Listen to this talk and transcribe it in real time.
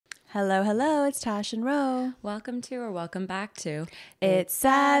Hello, hello, it's Tash and Ro. Welcome to or welcome back to It's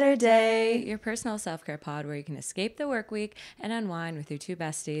Saturday, your personal self-care pod where you can escape the work week and unwind with your two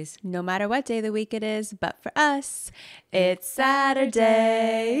besties. no matter what day of the week it is, but for us, it's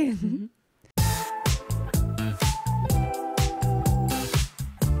Saturday.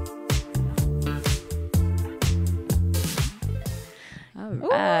 Oh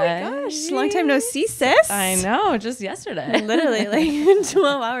my gosh, long time no see, sis. I know, just yesterday. Literally like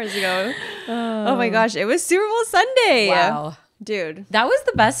 12 hours ago. Oh my gosh, it was Super Bowl Sunday. Wow. Dude. That was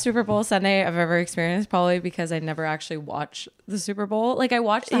the best Super Bowl Sunday I've ever experienced, probably because I never actually watched the Super Bowl. Like I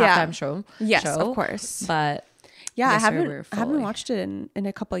watched the halftime show. Yes, of course. But yeah, I yesterday haven't watched it in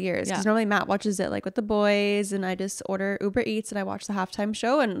a couple of years because normally Matt watches it like with the boys and I just order Uber Eats and I watch the halftime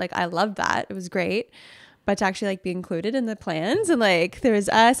show and like I loved that. It was great. But to actually like be included in the plans and like there was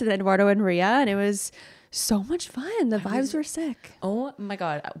us and Eduardo and Maria and it was so much fun. The vibes were sick. Oh my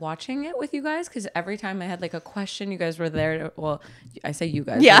God. Watching it with you guys, because every time I had like a question, you guys were there. Well, I say you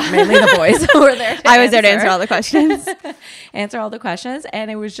guys. Yeah. Mainly the boys were there. I was there to answer all the questions. Answer all the questions. And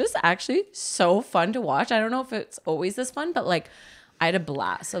it was just actually so fun to watch. I don't know if it's always this fun, but like I had a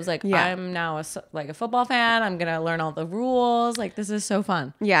blast. I was like, I'm now a football fan. I'm going to learn all the rules. Like, this is so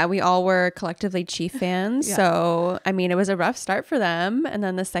fun. Yeah, we all were collectively Chief fans. So, I mean, it was a rough start for them. And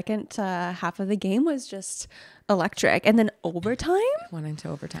then the second half of the game was just electric. And then overtime? Went into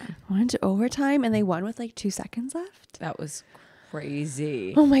overtime. And they won with like 2 seconds left. That was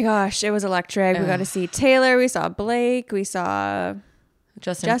crazy. Oh my gosh, it was electric. We got to see Taylor. We saw Blake. We saw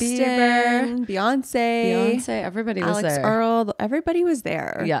Justin Bieber, Beyonce, everybody was Alex there. Earl, everybody was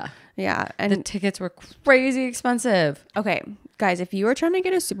there. Yeah. And the tickets were crazy expensive. Okay, guys, if you were trying to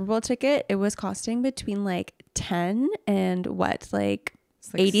get a Super Bowl ticket, it was costing between like $10 and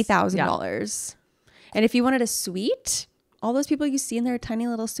 $80,000. And if you wanted a suite, all those people you see in their tiny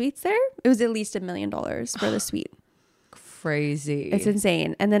little suites there, it was at least $1 million for the suite. Crazy. It's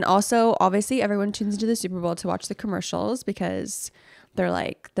insane. And then also, obviously, everyone tunes into the Super Bowl to watch the commercials because they're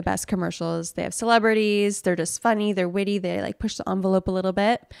like the best commercials. They have celebrities. They're just funny. They're witty. They like push the envelope a little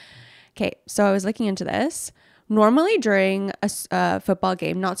bit. Okay. So I was looking into this. Normally during a football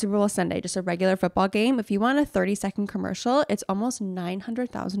game, not Super Bowl Sunday, just a regular football game, if you want a 30-second commercial, it's almost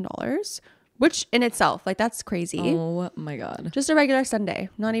 $900,000, which in itself, like that's crazy. Oh my God. Just a regular Sunday,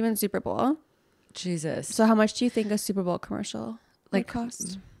 not even Super Bowl. Jesus. So how much do you think a Super Bowl commercial like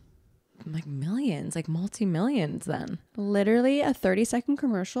cost? Like millions, like multi-millions then. Literally a 30-second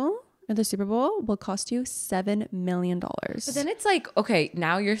commercial at the Super Bowl will cost you $7 million. But then it's like, okay,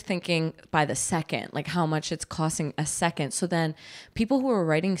 now you're thinking by the second, like how much it's costing a second. So then people who are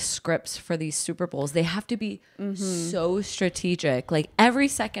writing scripts for these Super Bowls, they have to be so strategic. Like every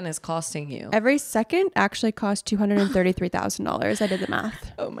second is costing you. Every second actually cost $233,000. I did the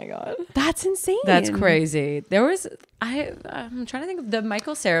math. Oh my God. That's insane. That's crazy. There was, I'm trying to think of the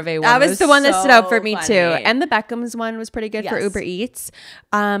Michael Cerave one. That was the one that stood out for me funny. too. And the Beckham's one was pretty good for Uber Eats.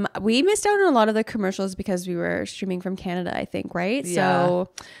 We missed out on a lot of the commercials because we were streaming from Canada, I think, right? Yeah.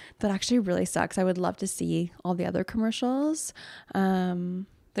 So that actually really sucks. I would love to see all the other commercials. Some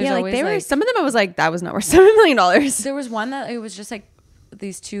of them I was like, that was not worth $7 million. There was one that it was just like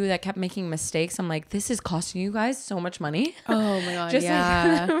these two that kept making mistakes. I'm like, this is costing you guys so much money. Oh my God. Just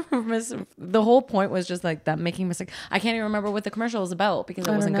yeah. like, the whole point was just like them making mistakes. I can't even remember what the commercial was about because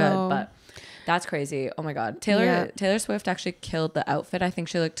it wasn't good, but that's crazy. Oh my God. Taylor Swift actually killed the outfit. I think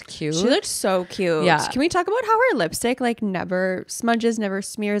she looked cute. She looked so cute. Yeah. Can we talk about how her lipstick like never smudges, never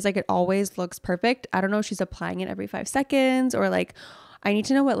smears? Like it always looks perfect. I don't know if she's applying it every 5 seconds or like, I need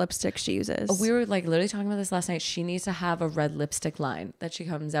to know what lipstick she uses. We were like literally talking about this last night. She needs to have a red lipstick line that she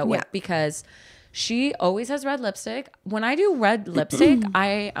comes out with because she always has red lipstick. When I do red lipstick,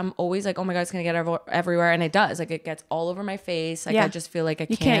 I am always like, oh my God, it's going to get everywhere. And it does. Like it gets all over my face. Like I just feel like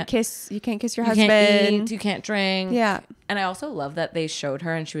you can't kiss your husband. You can't eat, you can't drink. Yeah. And I also love that they showed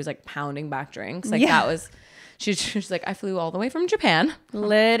her and she was like pounding back drinks. Like that was... She's like, I flew all the way from Japan.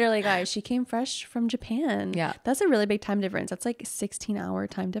 Literally, guys, she came fresh from Japan. Yeah. That's a really big time difference. That's like 16-hour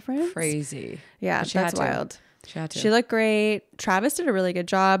time difference. Crazy. Yeah, that's wild. She had to. She looked great. Travis did a really good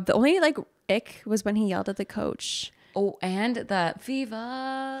job. The only like ick was when he yelled at the coach. Oh, and the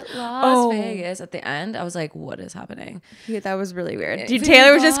Viva Las Vegas at the end. I was like, what is happening? That was really weird. Dude,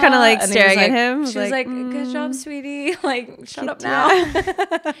 Taylor was just kind of like staring at him. She was like, good job, sweetie. Like, shut up now.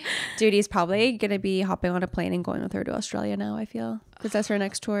 Dude, he's probably going to be hopping on a plane and going with her to Australia now, I feel. Because that's her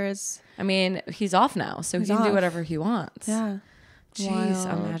next tour is. I mean, he's off now, so he can do whatever he wants. Yeah. Jeez,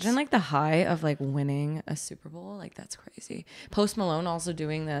 imagine like the high of like winning a Super Bowl. Like that's crazy. Post Malone also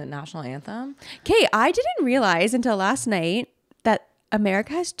doing the national anthem. Okay, I didn't realize until last night that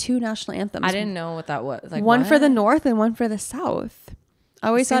America has 2 national anthems. I didn't know what that was. Like one what? for the North and one for the South. I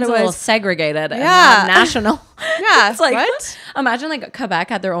always thought it a little was segregated and not national. Yeah. It's like, what? Imagine like Quebec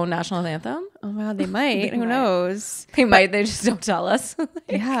had their own national anthem. Oh my God, they might. Who knows? They might. They just don't tell us.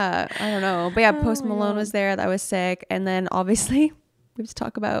 Yeah, I don't know. But yeah, Post Malone was there. That was sick. And then obviously we have to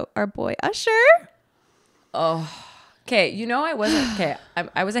talk about our boy Usher. Oh, okay. You know, I wasn't okay.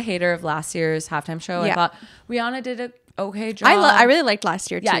 I was a hater of last year's halftime show. Yeah. I thought Rihanna did a okay job. I really liked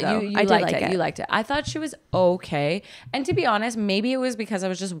last year too. Yeah, though. you I did liked like it. You liked it. I thought she was okay. And to be honest, maybe it was because I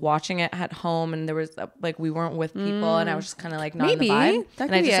was just watching it at home and there was like we weren't with people and I was just kind of like not Maybe. in the vibe. That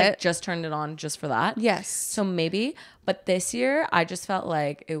And I could be just it. like just turned it on just for that. Yes. So maybe, but this year I just felt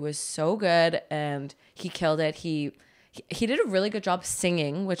like it was so good and he killed it. He did a really good job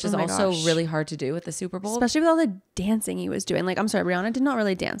singing, which is also gosh. really hard to do with the Super Bowl. Especially with all the dancing he was doing. Like, I'm sorry, Rihanna did not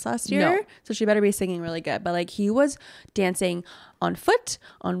really dance last year. No. So she better be singing really good. But like he was dancing on foot,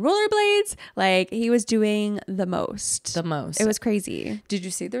 on rollerblades. Like he was doing the most. The most. It was crazy. Did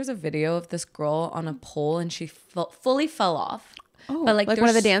you see there's a video of this girl on a pole and she fully fell off? Oh, but like one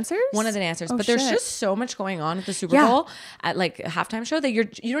of the dancers? One of the dancers. Oh, but there's shit. just so much going on at the Super Yeah. Bowl at like a halftime show that you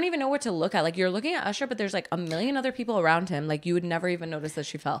don't even know what to look at. Like you're looking at Usher, but there's like a million other people around him. Like you would never even notice that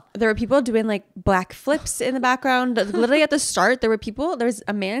she fell. There were people doing like black flips in the background. Literally at the start, there was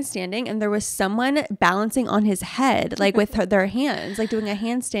a man standing and there was someone balancing on his head, like with their hands, like doing a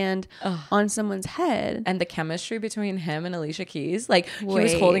handstand on someone's head. And the chemistry between him and Alicia Keys, like he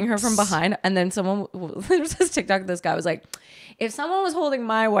was holding her from behind. And then there was this TikTok, this guy was like, if someone was holding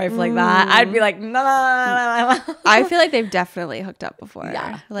my wife like that, I'd be like, no. I feel like they've definitely hooked up before.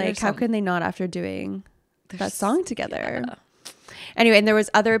 Yeah, Like how can they not after doing that song together? Yeah. Anyway, and there was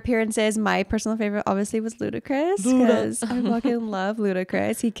other appearances. My personal favorite obviously was Ludacris because I fucking love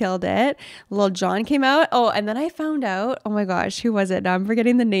Ludacris. He killed it. Lil Jon came out. Oh, and then I found out, oh my gosh, who was it? Now I'm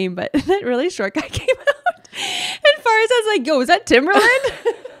forgetting the name, but that really short guy came out. And Faraz was like, yo, was that Timberland?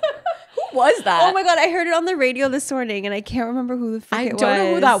 Was that? Oh my God, I heard it on the radio this morning and I can't remember who the fuck it was. I don't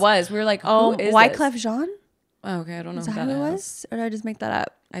know who that was. We were like, who is Wyclef this? Jean? Oh, okay, I don't know Is who that that who it is. was? Or did I just make that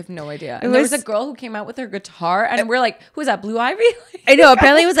up? I have no idea. And there was a girl who came out with her guitar and we're like, who is that? Blue Ivy? I know.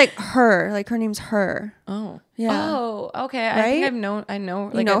 Apparently it was like her. Like her name's her. Oh. Yeah. Oh, okay. Right? I think I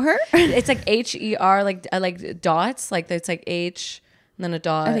know. You know her? It's like HER, like dots. Like it's like H and then a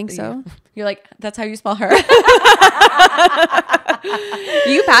dot. I think so. You're like, that's how you spell her.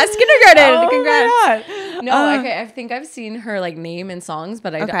 You passed kindergarten. Congrats. No, okay. I think I've seen her like name in songs,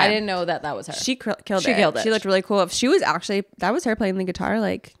 but I didn't know that was her. She killed it. She killed it. She looked really cool. If she was actually, that was her playing the guitar,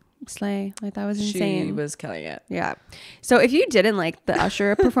 like slay. Like that was insane. She was killing it. Yeah. So if you didn't like the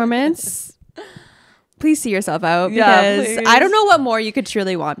Usher performance, please see yourself out because please. I don't know what more you could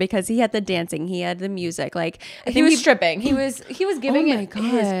truly want because he had the dancing, he had the music, like He was stripping. He was giving it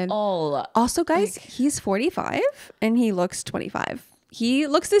his God. all. Also, guys, he's 45 and he looks 25. He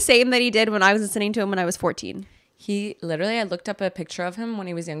looks the same that he did when I was listening to him when I was 14. He literally, I looked up a picture of him when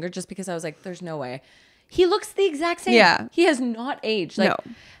he was younger just because I was like, there's no way. He looks the exact same. Yeah. He has not aged. Like, No.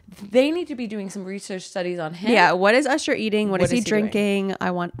 They need to be doing some research studies on him. Yeah. What is Usher eating? What is he doing? drinking?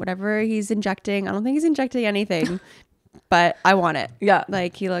 I want whatever he's injecting. I don't think he's injecting anything, but I want it. Yeah.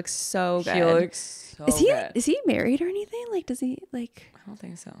 Like he looks so good. He looks so good. Is he married or anything? Like, does he like? I don't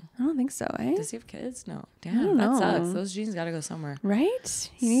think so. I don't think so. Eh? Does he have kids? No. I Damn, don't that know. sucks. Those genes got to go somewhere. Right?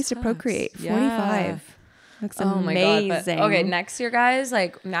 He needs to Sucks. procreate. Yeah. 45. Looks Oh my amazing. God. But, okay, next year, guys,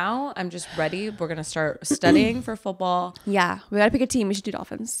 like now I'm just ready. We're going to start studying for football. Yeah. We got to pick a team. We should do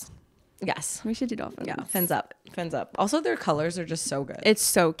Dolphins. Yes. We should do Dolphins. Yeah. Fins up. Fins up. Also, their colors are just so good. It's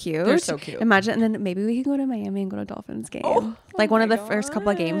so cute. They're so cute. Imagine, and then maybe we can go to Miami and go to Dolphins game. Like one of the first couple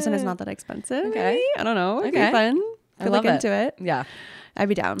of games and it's not that expensive. Okay. Maybe? I don't know. It'd Okay. be fun. I Could love look into it. Yeah. I'd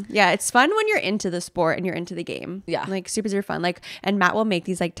be down. Yeah, it's fun when you're into the sport and you're into the game. Yeah. Like super fun. Like, and Matt will make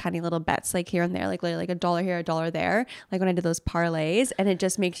these like tiny little bets like here and there, like literally like $1 here, $1 there. Like when I did those parlays, and it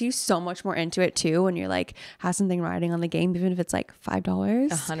just makes you so much more into it too when you're like have something riding on the game, even if it's like $5.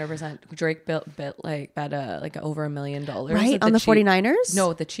 100%. Drake bet like over $1 million. Right? On the 49ers?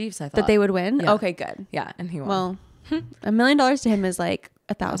 No, the Chiefs, I thought. That they would win? Yeah. Okay, good. Yeah, and he won. Well, $1 million to him is like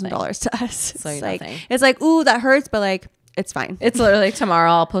 $1,000 to us. So It's like, nothing. it's like, ooh, that hurts, but like, it's fine. It's literally tomorrow.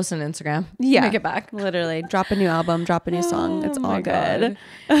 I'll post on Instagram. Yeah. Make it back. Literally. Drop a new album, drop a new song. It's Oh all my good.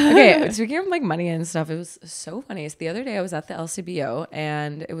 God. Okay, speaking of like money and stuff, it was so funny. The other day I was at the LCBO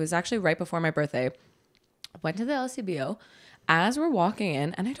and it was actually right before my birthday. Went to the LCBO. As we're walking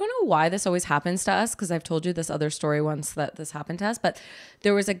in, and I don't know why this always happens to us because I've told you this other story once that this happened to us, but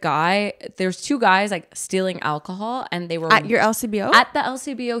there's two guys like stealing alcohol and they were At your LCBO? at the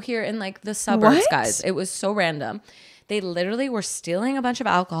LCBO here in like the suburbs, What? guys. It was so random. They literally were stealing a bunch of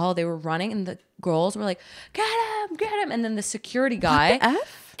alcohol. They were running, and the girls were like, get him. And then the security guy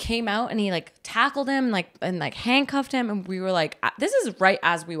came out and he like tackled him and handcuffed him. And we were like, this is right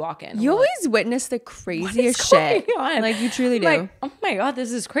as we walk in. You always witness the craziest shit. Like you truly do. Like, oh my God,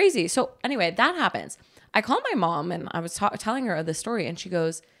 this is crazy. So anyway, that happens. I called my mom and I was telling her this story, and she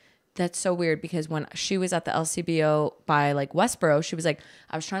goes, that's so weird, because when she was at the LCBO by like Westboro, she was like,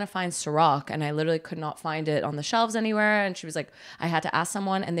 I was trying to find Ciroc and I literally could not find it on the shelves anywhere. And she was like, I had to ask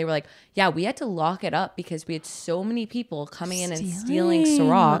someone, and they were like, yeah, we had to lock it up because we had so many people coming in and stealing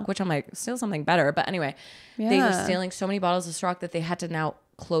Ciroc, which I'm like, steal something better. But anyway, they were stealing so many bottles of Ciroc that they had to now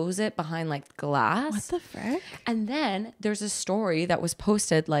close it behind like glass. What the frick? And then there's a story that was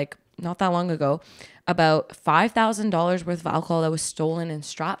posted like not that long ago about $5,000 worth of alcohol that was stolen in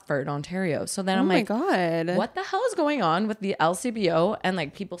Stratford, Ontario. So then I'm like, God, what the hell is going on with the LCBO and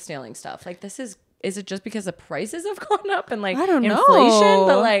like people stealing stuff? Like, this is it just because the prices have gone up and like I don't inflation? know.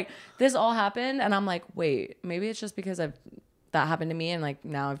 But like this all happened, and I'm like, wait, maybe it's just because that happened to me, and like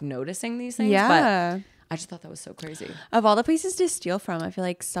now I'm noticing these things. Yeah. But I just thought that was so crazy. Of all the places to steal from, I feel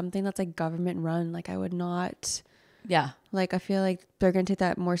like something that's like government run, like I would not. Yeah. Like I feel like they're gonna take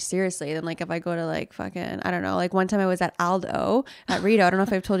that more seriously than like if I go to like fucking, I don't know, like one time I was at Aldo at Rito. I don't know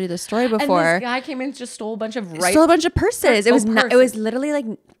if I've told you this story before. And this guy came in and just stole a bunch of purses. It was it was literally like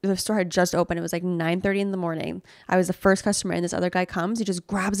the store had just opened. It was like 9:30 in the morning. I was the first customer, and this other guy comes. He just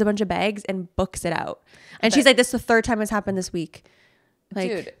grabs a bunch of bags and books it out. And she's like, "This is the third time it's happened this week." Like,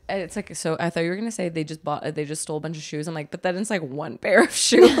 dude, it's like, so I thought you were gonna say they just stole a bunch of shoes. I'm like, but then it's like one pair of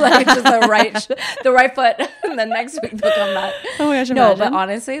shoes, like just the right foot, and then next week they'll come back. Oh my gosh, no, imagine. but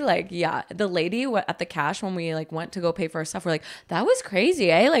honestly, like, yeah, the lady at the cash when we like went to go pay for our stuff, we're like, that was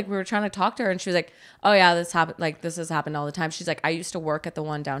crazy, eh? Like we were trying to talk to her, and she was like, oh yeah, this happened. Like this has happened all the time. She's like, I used to work at the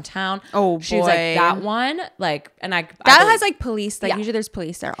one downtown. Oh boy, she's like that one, like, and I has like police. Like usually there's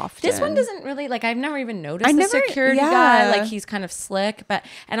police there often. This one doesn't really like. I've never even noticed the security guy. Like he's kind of slick, but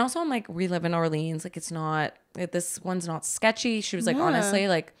and also I'm like, we live in Orleans. Like it's not, this one's not sketchy. She was like, honestly,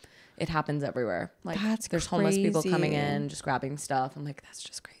 like it happens everywhere. Like there's homeless people coming in, just grabbing stuff. I'm like, that's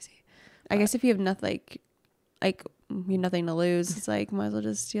just crazy. I guess if you have nothing, like you have nothing to lose, it's like, might as well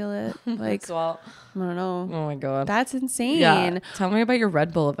just steal it. Like, well, I don't know. Oh my God. That's insane. Yeah. Tell me about your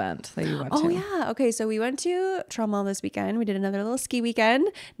Redbull event that you went to. Oh yeah. Okay. So we went to Tremblant this weekend. We did another little ski weekend.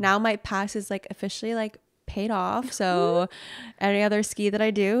 Now my pass is like officially like paid off, so any other ski that I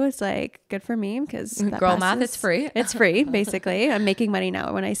do, it's like good for me because girl math, it's free. It's free basically. I'm making money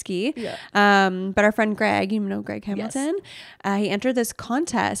now when I ski. Yeah. But our friend Greg, you know Greg Hamilton, yes. He entered this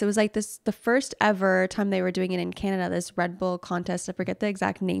contest. It was like the first ever time they were doing it in Canada, this Redbull contest. I forget the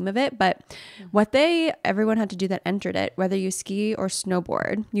exact name of it, but everyone had to do that entered it, whether you ski or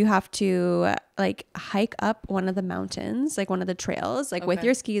snowboard, you have to like hike up one of the mountains, like one of the trails, like with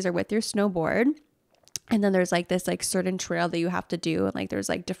your skis or with your snowboard. And then there's like this like certain trail that you have to do, and like there's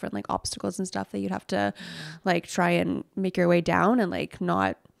like different like obstacles and stuff that you'd have to like try and make your way down and like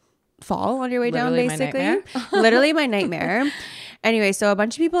not fall on your way down, basically. Literally my nightmare. Anyway, so a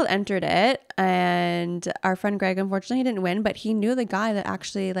bunch of people entered it, and our friend Greg, unfortunately, he didn't win, but he knew the guy that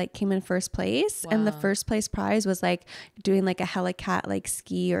actually like came in first place. Wow. And the first place prize was like doing like a helicat like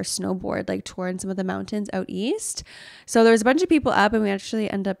ski or snowboard like tour in some of the mountains out east. So there was a bunch of people up, and we actually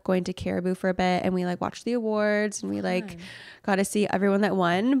ended up going to Caribou for a bit, and we like watched the awards, and we like got to see everyone that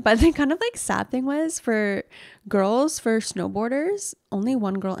won. But the kind of like sad thing was for girls, for snowboarders, only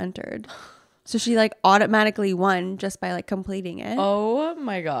one girl entered. So she like automatically won just by like completing it. Oh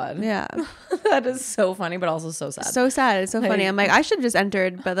my God. Yeah. That is so funny, but also so sad. So sad. It's so funny. I'm like, I should have just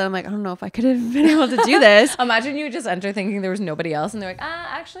entered, but then I'm like, I don't know if I could have been able to do this. Imagine you just enter thinking there was nobody else, and they're like,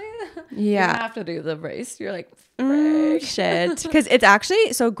 actually, you're gonna have to do the race. You're like, shit. Because it's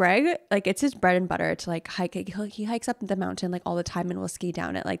actually, so Greg, like it's his bread and butter to like hike. He hikes up the mountain like all the time and will ski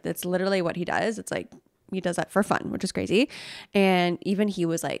down it. Like that's literally what he does. It's like, he does that for fun, which is crazy. And even he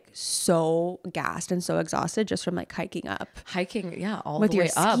was like so gassed and so exhausted just from like hiking up. All the way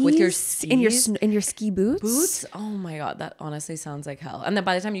up with your skis. In your ski boots. Oh my God, that honestly sounds like hell. And then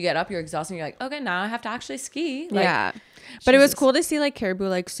by the time you get up, you're exhausted, and you're like, okay, now I have to actually ski. Like, yeah. But it was cool to see like Caribou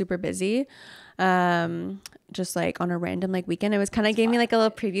like super busy. Just like on a random like weekend. It was kind of gave me like a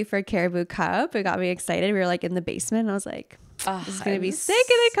little preview for Caribou Cup. It got me excited. We were like in the basement, and I was like, this is going to be sick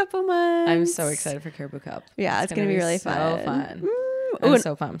in a couple months. I'm so excited for Caribou Cup. Yeah, it's going to be really fun. So fun. I'm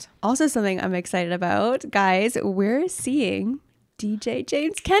so pumped. Also something I'm excited about, guys, we're seeing DJ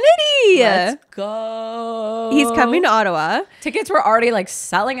James Kennedy. Let's go. He's coming to Ottawa. Tickets were already like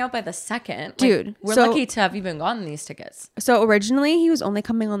selling out by the second. Dude, like, we're lucky to have even gotten these tickets. So originally he was only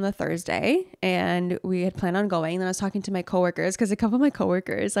coming on the Thursday and we had planned on going. And then I was talking to my coworkers because a couple of my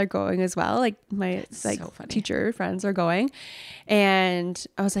coworkers are going as well. Like my teacher friends are going. And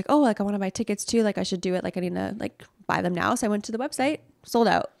I was like, oh, like I want to buy tickets too. Like I should do it. Like I need to like buy them now. So I went to the website, sold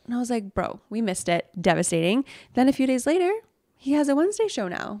out. And I was like, bro, we missed it. Devastating. Then a few days later, he has a Wednesday show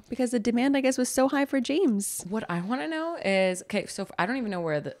now because the demand, I guess, was so high for James. What I want to know is, okay, so I don't even know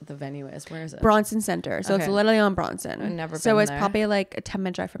where the venue is. Where is it? Bronson Center. So it's literally on Bronson. I've never been So it's there. probably like a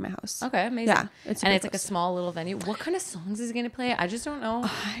 10-minute drive from my house. Okay, amazing. Yeah. It's like a small little venue. What kind of songs is he going to play? I just don't know.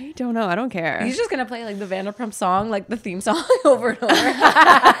 I don't know. I don't care. He's just going to play like the Vanderpump song, like the theme song over and over.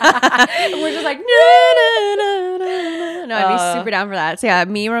 We're just like, no, I'd be super down for that. So yeah,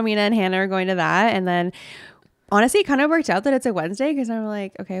 me, Romina, and Hannah are going to that. And then honestly, it kind of worked out that it's a Wednesday because I'm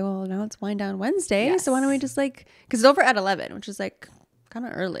like, okay, well, now it's Wind Down Wednesday. Yes. So why don't we just like, because it's over at 11, which is like kind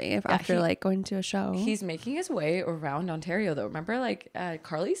of early after like going to a show. He's making his way around Ontario though. Remember like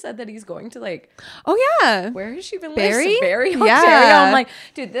Carly said that he's going to like, oh yeah, where has she been? Barrie, Ontario. Yeah. I'm like,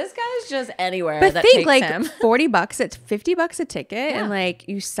 dude, this guy's just anywhere. But that think takes like him. $40, it's $50 a ticket, and like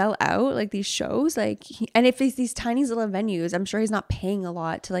you sell out like these shows, like and if it's these tiny little venues, I'm sure he's not paying a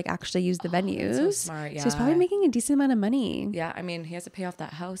lot to like actually use the venues. So smart, yeah. So he's probably making a decent amount of money. Yeah, I mean, he has to pay off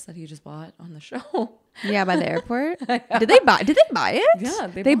that house that he just bought on the show. Yeah, by the airport. Did they buy it? Yeah,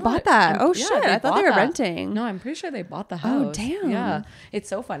 they bought that. Oh yeah, shit! I thought they were renting. No, I'm pretty sure they bought the house. Oh damn! Yeah, it's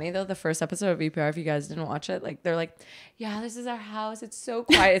so funny though. The first episode of EPR, if you guys didn't watch it, like they're like, "Yeah, this is our house. It's so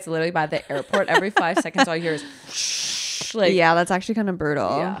quiet. It's literally by the airport. Every 5 seconds, all you hear is shh." Like, yeah, that's actually kind of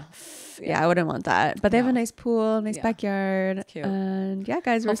brutal. Yeah, I wouldn't want that. But they have a nice pool, nice backyard. Cute. And yeah,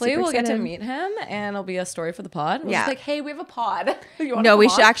 guys, hopefully we'll get to meet him and it'll be a story for the pod. We're just like, hey, we have a pod. No, we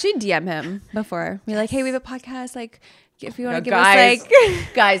should actually DM him before. We're like, hey, we have a podcast. Like, if you want to give us like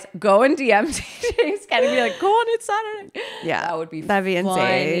guys, go and DM TJ's Can be like, go on, it's Saturday. Yeah, that'd be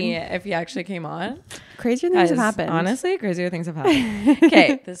insane if he actually came on. Crazier things have happened. Honestly, crazier things have happened.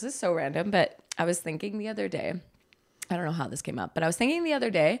 Okay, this is so random, but I was thinking the other day, I don't know how this came up, but I was thinking the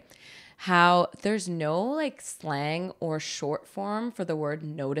other day how there's no like slang or short form for the word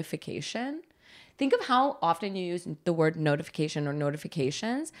notification. Think of how often you use the word notification or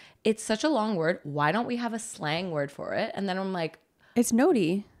notifications. It's such a long word. Why don't we have a slang word for it? And then I'm like, it's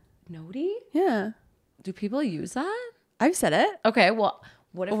noti. Noti? Yeah. Do people use that? I've said it. Okay, well,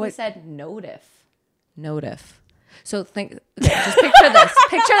 what if we said notif? Notif. So think, just picture this,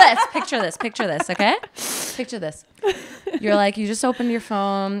 picture this, okay? Picture this. You're like, you just opened your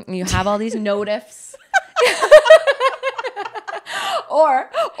phone and you have all these notifs. or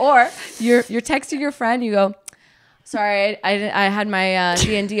you're texting your friend, you go, sorry, I had my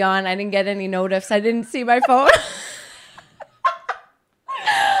D&D on, I didn't get any notifs, I didn't see my phone.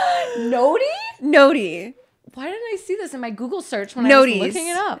 Noti? Why didn't I see this in my Google search when I was looking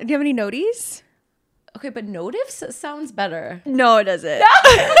it up? Do you have any noties? Okay, but notifs sounds better. No, it doesn't.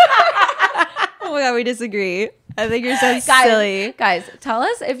 Oh my god, we disagree. I think you're so silly. Guys, tell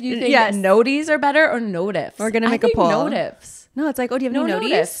us if you think noties are better or notifs. We're gonna make a poll. Notifs. No, it's like, oh, do you have any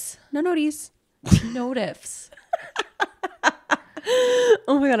noties? No noties. Notifs.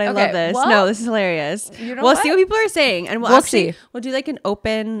 Oh my god, I love this. Well, no, this is hilarious. You know we'll see what people are saying, and we'll see. We'll do like an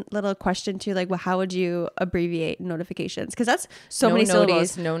open little question too, like, well, how would you abbreviate notifications? Because that's many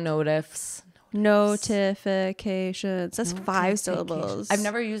syllables. No notifs. Notifications. That's 5 syllables. I've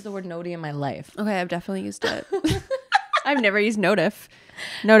never used the word noti in my life. Okay, I've definitely used it. I've never used notifs.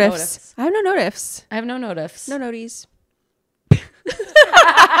 I have no notifs. I have no notifs. No noties.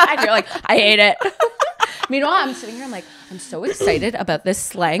 And you're like, I hate it. Meanwhile, I'm sitting here, I'm like, I'm so excited about this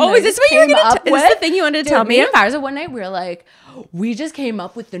slang. Oh, is this what you're going to is this the thing you wanted to tell me? Me and Farza one night, we were like, we just came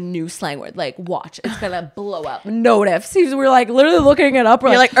up with the new slang word. Like, watch, it's going to blow up. Notifs. We're like literally looking it up.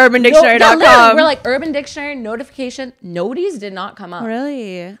 We're like UrbanDictionary.com. We're like Urban Dictionary, notification. Noties did not come up.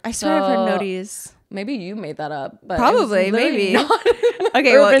 Really? I swear I've heard noties. Maybe you made that up. But probably, maybe.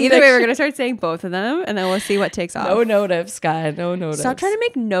 Okay, well, either way, we're going to start saying both of them, and then we'll see what takes off. No notifs, guy. No notifs. Stop trying to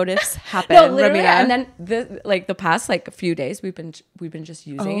make notifs happen. No, literally. And then the past like few days, we've been just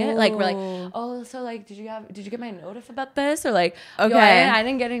using it. Like we're like, oh, so like, did you get my notif about this? Or like, okay, I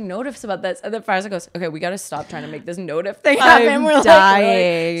didn't get any notifs about this. And then Farza goes, okay, we got to stop trying to make this notif thing happen. We're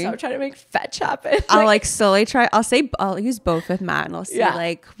dying. Like, stop trying to make fetch happen. I'll like slowly try. I'll use both with Matt, and I'll see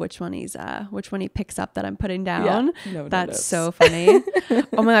like which one he picks up that I'm putting down. Yeah. That's so funny.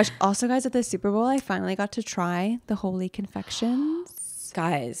 Oh my gosh. Also, guys, at the Super Bowl, I finally got to try the holy confections.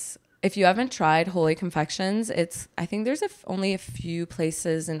 Guys, if you haven't tried Holy Confections, I think there's only a few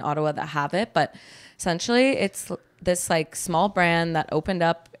places in Ottawa that have it, but essentially it's this like small brand that opened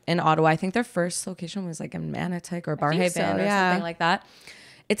up in Ottawa. I think their first location was like in Manotick or Barhaven or something like that.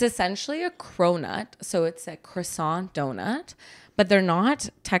 It's essentially a cronut. So it's a croissant donut, but they're not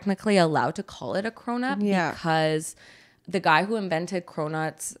technically allowed to call it a cronut because the guy who invented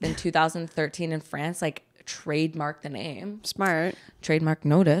cronuts in 2013 in France, like trademarked the name. Smart. Trademark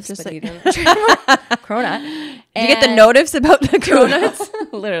Notifs, just but he didn't trademark cronut. Did you get the notifs about the cronuts?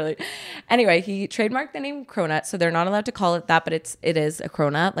 Literally. Anyway, he trademarked the name cronut, so they're not allowed to call it that, but it is a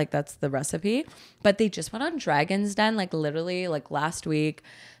cronut, like that's the recipe. But they just went on Dragon's Den, like literally like last week.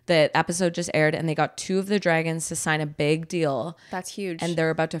 The episode just aired and they got 2 of the dragons to sign a big deal. That's huge. And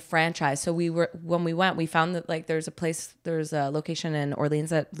they're about to franchise. So when we went, we found that like there's a location in Orleans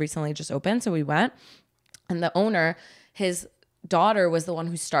that recently just opened. So we went. And the owner, his daughter was the one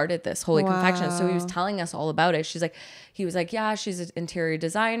who started this Holy Confection. So he was telling us all about it. He was like, yeah, she's an interior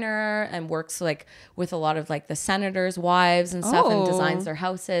designer and works like with a lot of like the senators' wives and stuff and designs their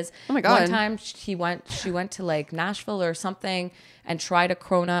houses. Oh my God. One time she went to like Nashville or something and tried a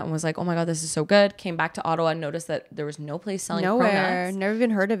cronut and was like, oh my God, this is so good. Came back to Ottawa and noticed that there was no place selling cronuts. Never even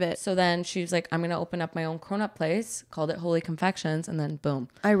heard of it. So then she was like, I'm going to open up my own cronut place, called it Holy Confections, and then boom.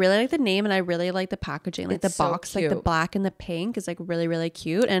 I really like the name and I really like the packaging. Like it's the box, like the black and the pink is like really, really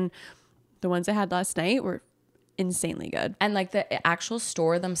cute. And the ones I had last night were insanely good. And like the actual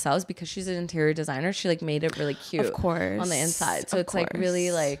store themselves, because she's an interior designer, she like made it really cute. Of course. On the inside. So it's like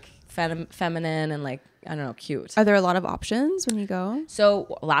really like feminine and like, I don't know, cute. Are there a lot of options when you go?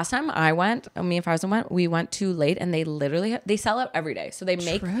 So last time I went, me and Farzan went, we went too late and they sell out every day. So they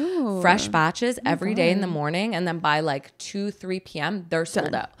make fresh batches every day in the morning. And then by like 2-3 p.m. they're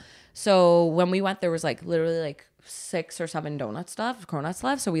sold out. So when we went, there was like literally like 6 or 7 cronuts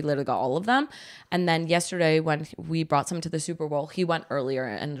left. So we literally got all of them. And then yesterday when we brought some to the Super Bowl, he went earlier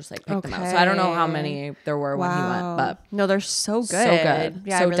and just like picked them out. So I don't know how many there were when he went, but no, they're so good. So good.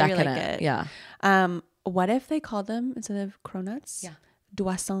 Yeah, so I really decadent. like it. Yeah. What if they called them instead of cronuts? Yeah.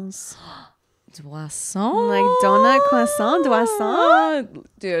 Doissons. Doisson. Like donut, croissant, doisson.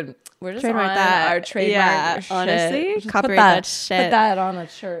 Dude, we're just trademark on that. Our trademark shit. Honestly, copyright that shit. Put that on a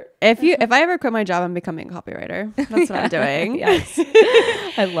shirt. If I ever quit my job, I'm becoming a copywriter. That's what I'm doing. Yes.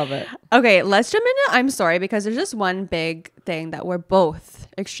 I love it. Okay, let's jump into I'm sorry, because there's just one big thing that we're both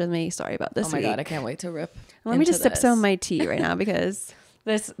extremely sorry about this week. Oh my God, I can't wait to rip. Let me just sip some of my tea right now because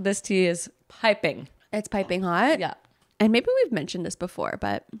this tea is piping. It's piping hot. Yeah. And maybe we've mentioned this before,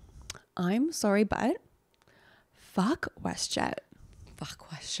 but I'm sorry, but fuck WestJet. Fuck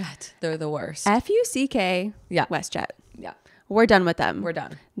WestJet. They're the worst. FUCK. Yeah. WestJet. Yeah. We're done with them. We're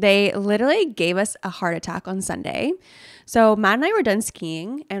done. They literally gave us a heart attack on Sunday. So Matt and I were done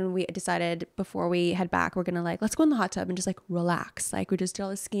skiing and we decided before we head back, we're going to like, let's go in the hot tub and just like relax. Like we just did all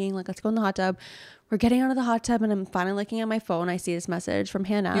the skiing. Like, let's go in the hot tub. We're getting out of the hot tub and I'm finally looking at my phone. I see this message from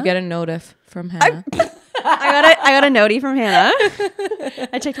Hannah. You get a notif from Hannah. I got a notie from Hannah.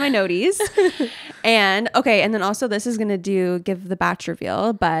 I checked my noties. And okay, and then also this is gonna give the batch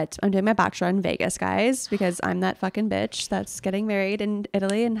reveal, but I'm doing my bachelor in Vegas, guys, because I'm that fucking bitch that's getting married in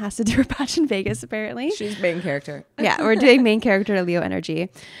Italy and has to do her batch in Vegas apparently. She's main character. Yeah, we're doing main character Leo energy.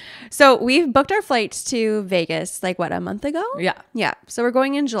 So we've booked our flights to Vegas like what, a month ago? Yeah. So we're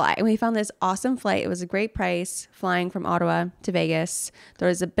going in July and we found this awesome flight. It was a great price flying from Ottawa to Vegas. There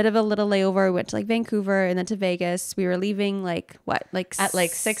was a bit of a little layover. We went to like Vancouver and then to Vegas. We were leaving like at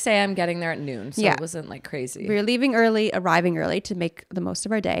like 6 a.m. getting there at noon. So it wasn't like crazy. We were leaving early, arriving early to make the most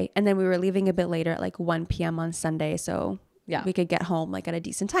of our day. And then we were leaving a bit later at like 1 p.m. on Sunday. So we could get home like at a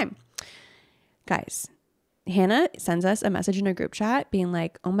decent time. Guys, Hannah sends us a message in a group chat being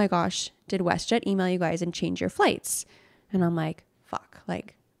like, oh my gosh, did WestJet email you guys and change your flights? And I'm like, fuck,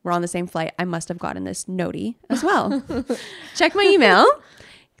 like we're on the same flight. I must have gotten this notie as well. Check my email.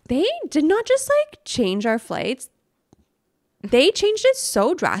 They did not just like change our flights. They changed it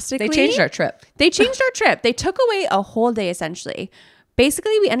so drastically. They changed our trip. They took away a whole day essentially.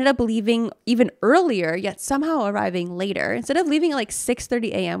 Basically, we ended up leaving even earlier, yet somehow arriving later. Instead of leaving at like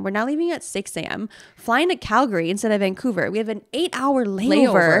 6:30 a.m., we're now leaving at 6 a.m., flying to Calgary instead of Vancouver. We have an 8-hour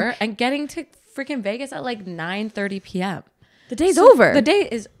layover. And getting to freaking Vegas at like 9:30 p.m. The day's over. The day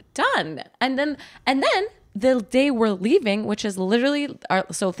is done. And then the day we're leaving, which is literally,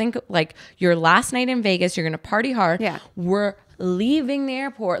 so think like your last night in Vegas, you're going to party hard. Yeah. We're leaving the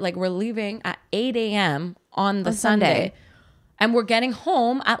airport. Like we're leaving at 8 a.m. on the Sunday. And we're getting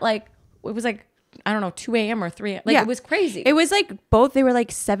home at like, it was like, I don't know, 2 a.m. or 3 a.m. Like it was crazy. It was like they were like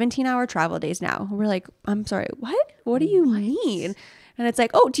 17-hour travel days now. We're like, I'm sorry, what? What do you mean? And it's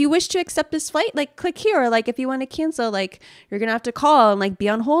like, oh, do you wish to accept this flight? Like click here. Or like if you want to cancel, like you're going to have to call and like be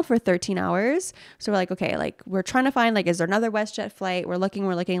on hold for 13 hours. So we're like, okay, like we're trying to find like, is there another WestJet flight? We're looking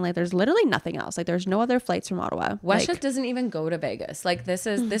like there's literally nothing else. Like there's no other flights from Ottawa. WestJet like, doesn't even go to Vegas. Like this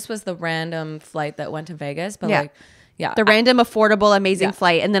was the random flight that went to Vegas, but like, yeah, the random affordable amazing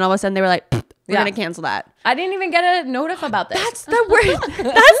flight, and then all of a sudden they were like, we're gonna cancel that. I didn't even get a notif about this. That's the word. That's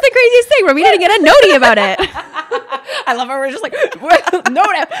the craziest thing. Where we didn't get a noti about it. I love how we're just like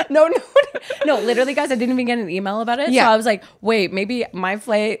no, literally, guys, I didn't even get an email about it. So I was like, wait, maybe my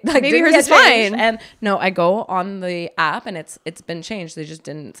flight, like maybe hers is fine. And no, I go on the app and it's been changed. They just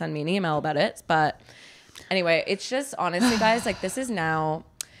didn't send me an email about it. But anyway, it's just honestly, guys, like this is now.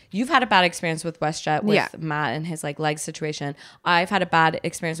 You've had a bad experience with WestJet with Matt and his like leg situation. I've had a bad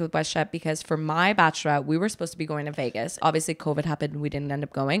experience with WestJet because for my bachelorette, we were supposed to be going to Vegas. Obviously, COVID happened. We didn't end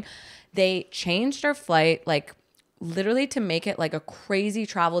up going. They changed our flight like literally to make it like a crazy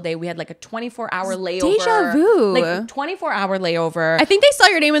travel day. We had like a 24-hour layover. Deja vu. Like 24-hour layover. I think they saw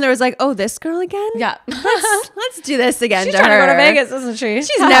your name and there was like, oh, this girl again? Yeah. Let's do this again. She's trying to go to Vegas, isn't she?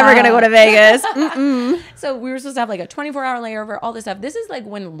 She's never going to go to Vegas. Mm-mm. So we were supposed to have like a 24-hour layover, all this stuff. This is like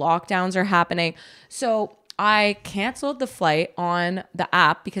when lockdowns are happening. So I canceled the flight on the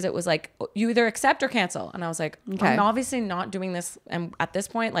app because it was like, you either accept or cancel. And I was like, I'm obviously not doing this. And at this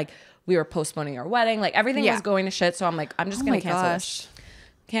point, like we were postponing our wedding. Like everything was going to shit. So I'm like, I'm just going to cancel this.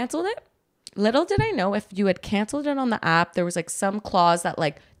 Canceled it. Little did I know if you had canceled it on the app, there was like some clause that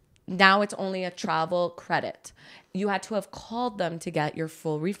like, now it's only a travel credit. You had to have called them to get your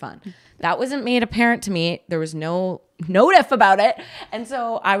full refund. That wasn't made apparent to me. There was no notif about it. And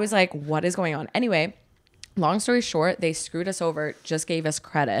so I was like, what is going on? Anyway, long story short, they screwed us over, just gave us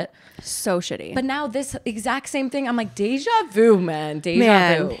credit. So shitty. But now this exact same thing, I'm like, deja vu, man.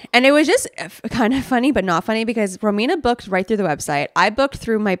 Deja vu. And it was just kind of funny, but not funny because Romina booked right through the website. I booked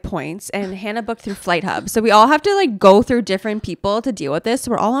through my points and Hannah booked through Flight Hub. So we all have to like go through different people to deal with this.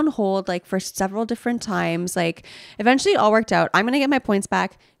 So we're all on hold like for several different times. Like eventually it all worked out. I'm going to get my points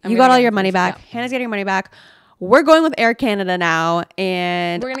back. You got all your money back. Yeah. Hannah's getting her money back. We're going with Air Canada now,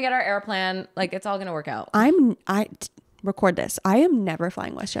 and we're gonna get our airplane. Like it's all gonna work out. Record this. I am never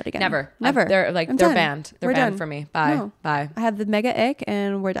flying WestJet again. Never. They're banned. They're banned for me. Bye. No. Bye. I have the mega ick,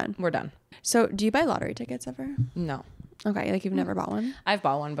 and we're done. We're done. So, do you buy lottery tickets ever? No. Okay, like you've never bought one? I've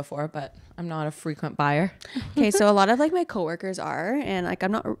bought one before, but I'm not a frequent buyer. Okay, so a lot of like my coworkers are, and like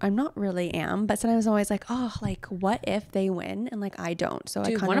I'm not really am, but sometimes I'm always like, oh, like what if they win and like I don't? So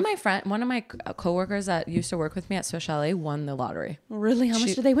dude, one of my coworkers that used to work with me at Swiss Chalet won the lottery. Really? How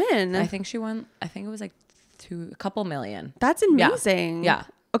much did they win? I think she won. I think it was like a couple million. That's amazing. Yeah.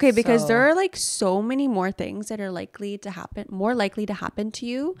 Okay, because there are like so many more things that are more likely to happen to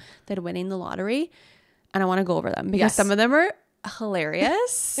you than winning the lottery. And I want to go over them because some of them are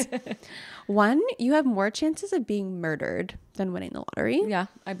hilarious. One, you have more chances of being murdered than winning the lottery. Yeah,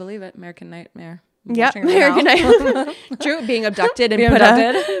 I believe it. American Nightmare. Yeah, American Nightmare. True, being abducted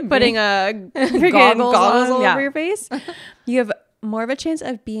and putting a goggles all over your face. You have more of a chance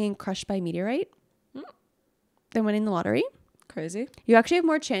of being crushed by a meteorite than winning the lottery. Crazy. You actually have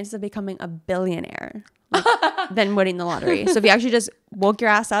more chances of becoming a billionaire than winning the lottery. So if you actually just woke your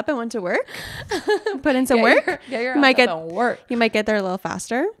ass up and went to work, put in some work, you might get there a little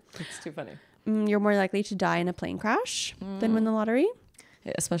faster. It's too funny. You're more likely to die in a plane crash than win the lottery.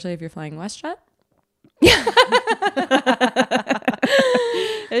 Yeah, especially if you're flying WestJet.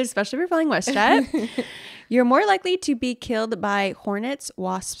 Especially if you're flying WestJet. You're more likely to be killed by hornets,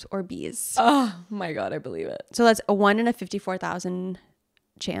 wasps, or bees. Oh my God, I believe it. So that's a 1 in a 54,000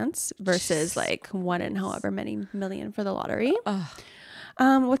 chance versus like 1 in however many million for the lottery.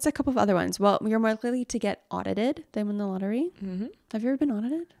 What's a couple of other ones? Well, you're more likely to get audited than win the lottery. Mm-hmm. Have you ever been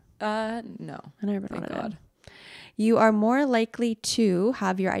audited? No. I've never been audited. God. You are more likely to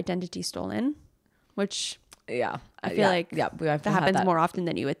have your identity stolen, which I feel like that happens more often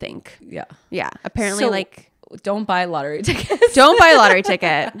than you would think. Yeah. Apparently, like, don't buy lottery tickets. Don't buy a lottery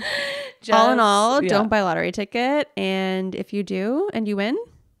ticket. All in all, don't buy a lottery ticket. And if you do and you win,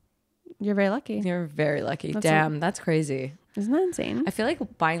 you're very lucky. You're very lucky. Damn, that's crazy. Isn't that insane? I feel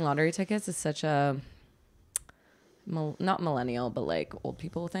like buying lottery tickets is such a not millennial, but like old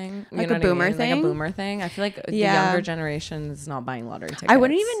people thing. Like a boomer thing? Like a boomer thing. I feel like the younger generation is not buying lottery tickets.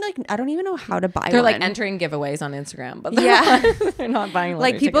 I don't even know how to buy They're one. like entering giveaways on Instagram, but they're not buying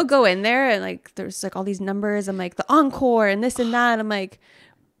lottery like people tickets. Go in there and like there's like all these numbers. I'm like the encore and this and that. I'm like,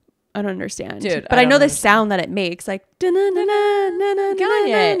 I don't understand. Dude, but I know the sound that it makes, like yeah.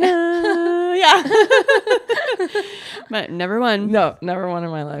 But never won. No, never won in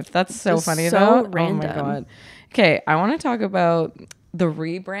my life. That's so funny so though. Random. Oh my God. Okay, I want to talk about the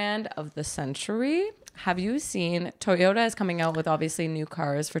rebrand of the century. Have you seen Toyota is coming out with obviously new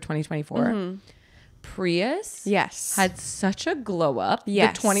cars for 2024? Prius had such a glow up.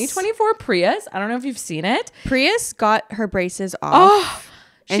 The 2024 Prius, I don't know if you've seen it. Prius got her braces off.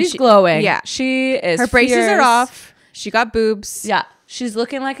 Oh, she's glowing. Yeah. She is Her braces fierce. are off. She got boobs. Yeah. She's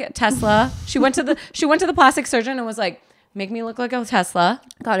looking like a Tesla. She went to the plastic surgeon and was like, make me look like a Tesla.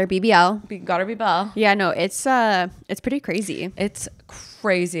 Got her BBL. Got her BBL. Yeah, no, it's pretty crazy. It's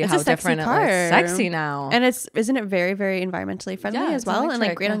crazy It's how a sexy different car. it looks. Sexy now. And isn't it very, very environmentally friendly as well? electric, And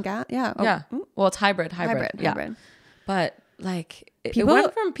like great on gas. Yeah. Oh, yeah. Well, it's hybrid. Yeah. But like it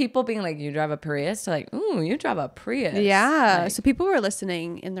went from people being like, you drive a Prius to like, ooh, you drive a Prius. Yeah. Like, So people were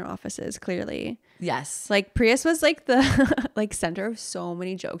listening in their offices, clearly. yes. Like Prius was like the like center of so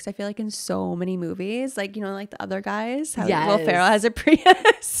many jokes. I feel like in so many movies, like, you know, like the other guys, how Will Ferrell has a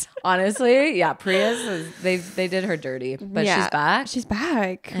Prius. Honestly, yeah, Prius they did her dirty, but she's back. She's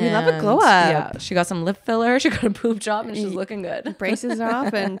back. We love a glow up. Yeah, she got some lip filler. She got a boob job, and she's looking good. Braces are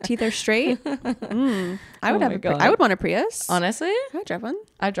off and teeth are straight. I would I would want a Prius. Honestly, I would drive one.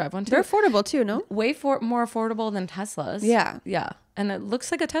 I'd drive one too. They're affordable too, no? Way more affordable than Teslas. Yeah. And it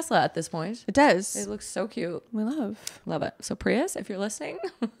looks like a Tesla at this point. It does. It looks so cute. We love it. So Prius, if you're listening,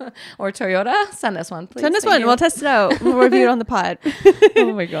 or Toyota, send us one, please. Send us one. We'll test it out. We'll review it on the pod.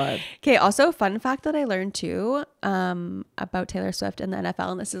 Oh my God. Okay. Also, fun fact that I learned too about Taylor Swift and the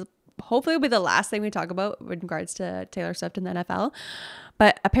NFL, and this is hopefully will be the last thing we talk about in regards to Taylor Swift and the NFL.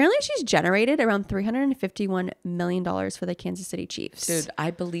 But apparently she's generated around $351 million for the Kansas City Chiefs. Dude,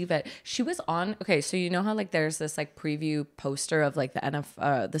 I believe it. She was on, okay, so you know how like there's this like preview poster of like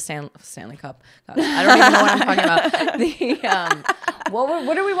the the Stanley Cup. God, I don't even know what I'm talking about.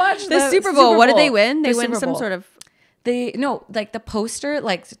 What did we watch? The Super Bowl. What did they win? They win some sort of... like the poster,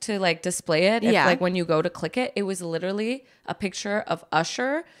 like to like display it. If, like when you go to click it, it was literally a picture of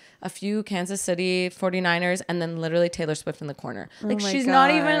Usher, a few Kansas City 49ers, and then literally Taylor Swift in the corner. Like she's not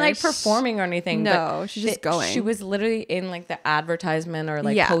even like performing or anything. No, but she's just going. She was literally in like the advertisement or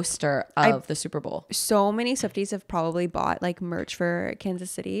like poster of the Super Bowl. So many Swifties have probably bought like merch for Kansas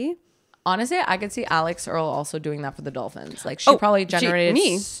City. Honestly, I could see Alex Earl also doing that for the Dolphins. Like she probably generated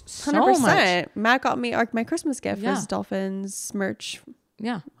me 100%. So much. Matt got me my Christmas gift was Dolphins merch.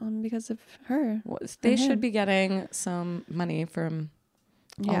 Yeah, because of her. They should be getting some money from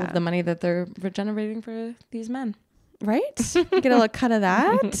all of the money that they're generating for these men. Right? Get a little cut of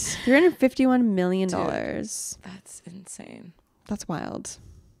that. $351 million. Dude, that's insane. That's wild.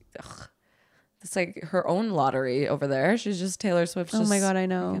 Ugh. It's like her own lottery over there. She's just Taylor Swift. Oh my God, I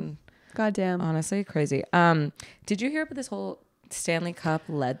know. God damn. Honestly, crazy. Did you hear about this whole Stanley Cup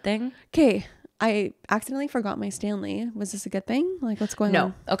lead thing? Okay. I accidentally forgot my Stanley. Was this a good thing? Like, what's going on?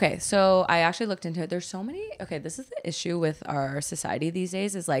 No. Okay. So I actually looked into it. There's so many. Okay. This is the issue with our society these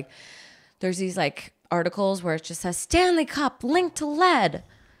days is like, there's these like articles where it just says Stanley Cup linked to lead.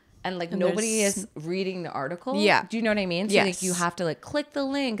 And like nobody is reading the article. Yeah. Do you know what I mean? So like you have to like click the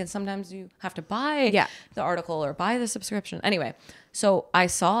link and sometimes you have to buy the article or buy the subscription. Anyway, so I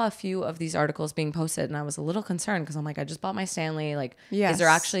saw a few of these articles being posted and I was a little concerned because I'm like, I just bought my Stanley. Like, is there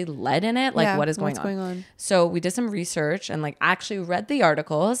actually lead in it? Like what is going on? So we did some research and like actually read the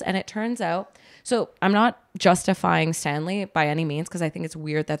articles and it turns out, so I'm not justifying Stanley by any means because I think it's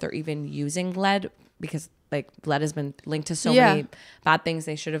weird that they're even using lead because like lead has been linked to so many bad things.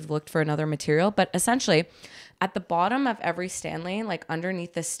 They should have looked for another material. But essentially at the bottom of every Stanley, like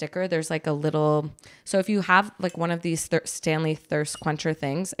underneath the sticker, there's like a little, so if you have like one of these Stanley thirst quencher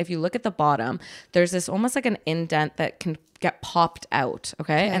things, if you look at the bottom, there's this almost like an indent that can get popped out.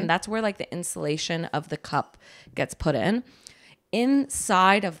 Okay. And that's where like the insulation of the cup gets put in.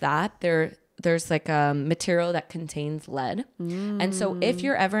 Inside of that, there's like a material that contains lead. And so if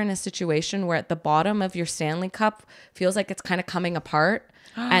you're ever in a situation where at the bottom of your Stanley Cup feels like it's kind of coming apart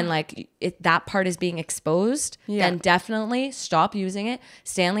and like that part is being exposed, then definitely stop using it.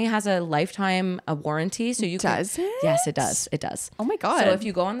 Stanley has a lifetime warranty. So you Does it? Yes, it does. It does. Oh my God. So if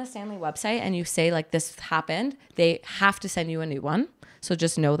you go on the Stanley website and you say like this happened, they have to send you a new one. So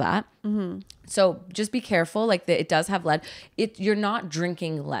just know that. So just be careful. Like it does have lead. You're not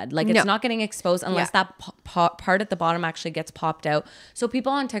drinking lead. Like it's not getting exposed unless that part at the bottom actually gets popped out. So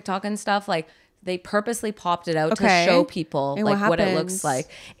people on TikTok and stuff like They purposely popped it out Okay. to show people And like what it looks happens? like.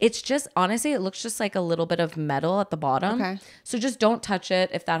 It's just, honestly, it looks just like a little bit of metal at the bottom. Okay. So just don't touch it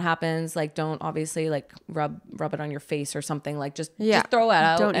if that happens. Like, don't obviously like rub it on your face or something. Like, just throw it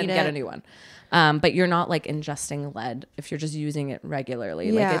out Don't and eat get it. a new one. But you're not like ingesting lead if you're just using it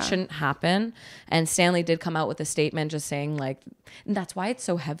regularly. Like, it shouldn't happen. And Stanley did come out with a statement just saying like, that's why it's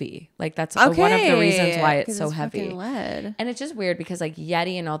so heavy. Like, that's one of the reasons why it's so heavy. Lead. And it's just weird because like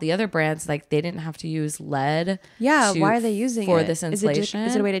Yeti and all the other brands, like they didn't have to use lead. Yeah, why are they using for it? this insulation?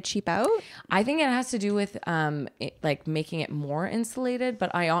 Is it a way to cheap out? I think it has to do with like making it more insulated,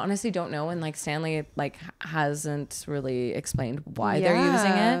 but I honestly don't know. And like Stanley like hasn't really explained why they're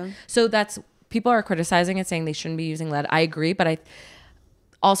using it. So that's, people are criticizing it, saying they shouldn't be using lead. I agree, but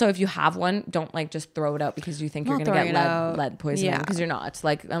also, if you have one, don't like just throw it out because you think you're going to get lead poisoning, because you're not.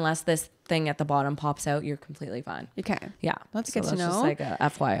 Like, unless this thing at the bottom pops out, you're completely fine. Okay. Yeah. That's good to know. Just like a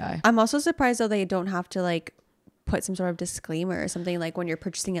FYI. I'm also surprised though they don't have to like put some sort of disclaimer or something like when you're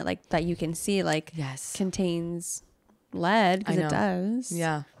purchasing it, like that you can see like contains lead, because it does.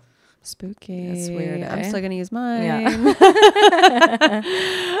 Yeah. Spooky. That's weird. I'm still gonna use mine. Yeah.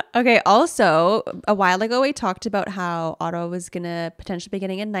 Okay. Also, a while ago we talked about how Otto was gonna potentially be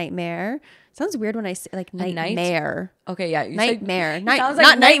getting a nightmare. Sounds weird when I say like nightmare. Okay, yeah. Nightmare. Sounds like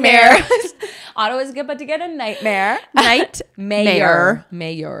not nightmare. Otto is about to get a nightmare. Nightmare.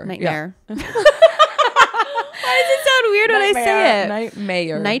 Mayor. Nightmare. Why does it sound weird when I say it?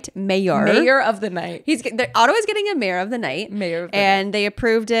 Nightmare. Mayor of the night. Otto is getting a mayor of the night. Mayor of the and night. they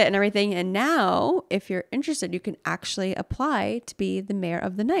approved it and everything. And now, if you're interested, you can actually apply to be the mayor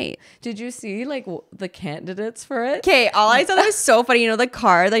of the night. Did you see like the candidates for it? Okay, all I saw that was so funny. You know, the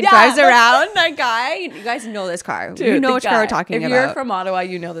car that drives around. That guy. You guys know this car. Dude, you know which car we're talking about. If you're from Ottawa,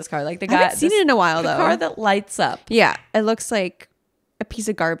 you know this car. Like the guy. I haven't seen it in a while, though. The car that lights up. Yeah, it looks like a piece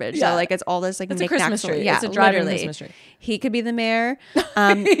of garbage. Yeah. So like it's all this like it's a Christmas tree. Yeah, it's a driving literally. Christmas tree. He could be the mayor.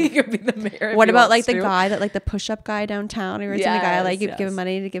 He could be the mayor. What about like the guy that like the push-up guy downtown? Or the guy like you give him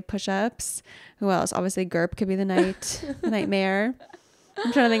money to give push-ups. Who else? Obviously, Gerp could be the nightmare.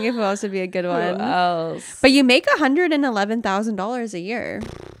 I'm trying to think of who else would be a good one. Who else? But you make $111,000 a year.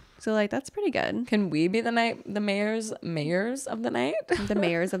 So like that's pretty good. Can we be the mayors of the night? The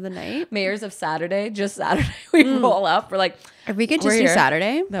mayors of the night. Mayors of Saturday. Just Saturday. We roll up. We're like, if we could just do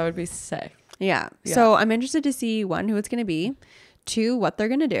Saturday. That would be sick. Yeah. So I'm interested to see, one, who it's going to be. Two, what they're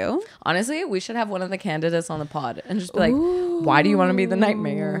going to do. Honestly, we should have one of the candidates on the pod and just be like, why do you want to be the night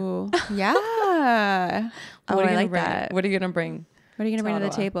mayor? Yeah. I like that. What are you going to bring? What are you going to bring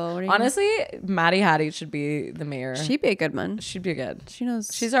to the table? Honestly, Maddie Hattie should be the mayor. She'd be a good one. She'd be good. She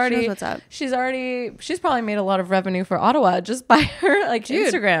knows what's up. She's probably made a lot of revenue for Ottawa just by her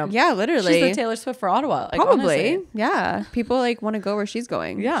Instagram. Yeah, literally. She's the Taylor Swift for Ottawa. Probably. Honestly. Yeah. People want to go where she's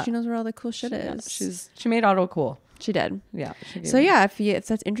going. Yeah. She knows where all the cool shit is. She made Ottawa cool. She did. Yeah. So yeah, if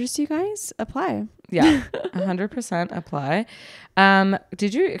that interests you guys, apply. Yeah, 100% apply.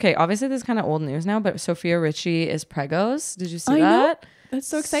 Okay, obviously this is kind of old news now, but Sophia Richie is pregos. Did you see that? That's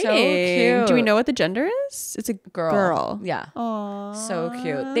so exciting. So cute. Do we know what the gender is? It's a girl. Yeah. Aww. So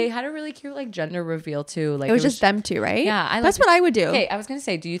cute. They had a really cute gender reveal too. Like it was just them two, right? Yeah. That's what I would do. Okay, I was gonna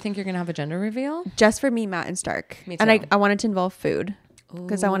say, do you think you're gonna have a gender reveal? Just for me, Matt, and Stark. Me too. And I wanted to involve food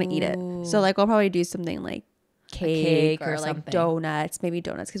because I want to eat it. So like we'll probably do something like cake or like something. Donuts, maybe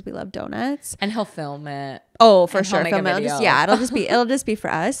donuts because we love donuts. And he'll film it. Oh, for sure. Film it. It'll It'll just be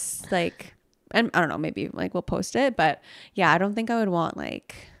for us. Like, and I don't know, maybe like we'll post it, but yeah, I don't think I would want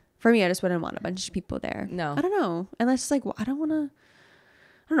like, for me, I just wouldn't want a bunch of people there. No, I don't know. And that's just like, well, I don't know.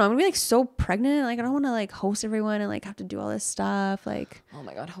 I'm gonna be like so pregnant. Like I don't want to like host everyone and like have to do all this stuff. Like, oh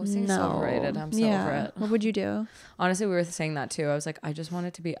my god, hosting's so overrated. I'm so over it. What would you do? Honestly, we were saying that too. I was like, I just want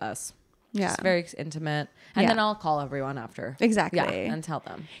it to be us. Yeah, it's very intimate, and then I'll call everyone after. Exactly. Yeah, and tell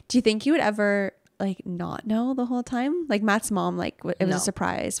them. Do you think you would ever like not know the whole time? Like Matt's mom, like it was a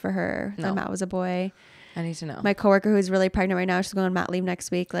surprise for her that Matt was a boy. I need to know. My coworker who's really pregnant right now, she's going on mat leave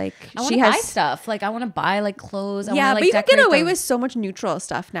next week. Like she has buy stuff. Like I want to buy like clothes. But you can get away with so much neutral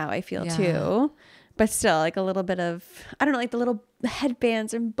stuff now, I feel too. But still, like a little bit of, I don't know, like the little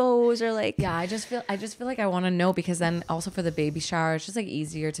headbands and bows or like. Yeah, I just feel like I want to know, because then also for the baby shower, it's just like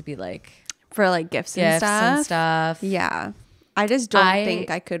easier to be like. For like gifts and stuff. Yeah. I just don't think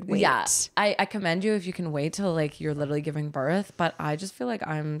I could wait. Yeah. I commend you if you can wait till like you're literally giving birth, but I just feel like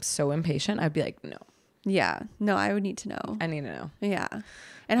I'm so impatient. I'd be like, no. Yeah. No, I would need to know. I need to know. Yeah.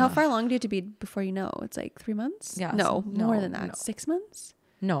 And how far along do you have to be before you know? It's like 3 months? Yeah. No, more than that. No. 6 months?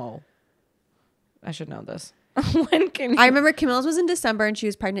 No. I should know this. When can you? I remember Camilla's was in December and she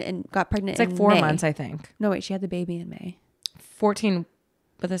was pregnant and got pregnant in May. It's like 4 months, I think. No, wait, she had the baby in May. 14.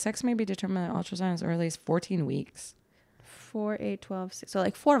 but the sex may be determined by ultrasound as early as 14 weeks. 4, 8, 12, 6. So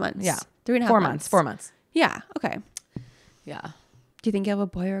like 4 months. Yeah. 3.5 4 months. 4 months. Yeah. Okay. Yeah. Do you think you have a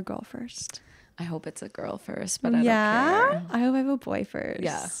boy or a girl first? I hope it's a girl first, but I don't care. I hope I have a boy first.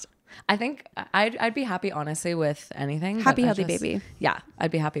 Yeah. I think I'd be happy, honestly, with anything. Happy, healthy baby. Yeah.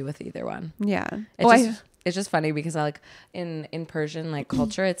 I'd be happy with either one. Yeah. It's just funny because I like in Persian like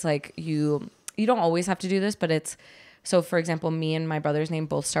culture, it's like you don't always have to do this, but it's so for example, me and my brother's name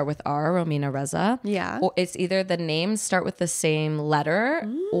both start with R, Romina Reza. Yeah. Or it's either the names start with the same letter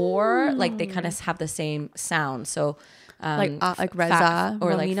or like they kind of have the same sound. So like Reza,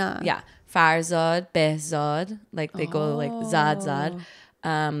 or Romina. like Farzad, Behzad, like they go like Zad.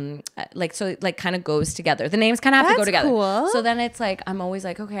 Like so it like kind of goes together. The names kind of have to go together. Cool. So then it's like I'm always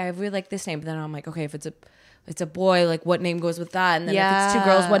like, okay, I really like this name, but then I'm like, okay, if it's a boy, like what name goes with that? And then if it's 2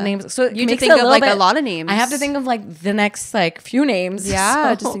 girls, what names? So you think of like a lot of names. I have to think of like the next like few names.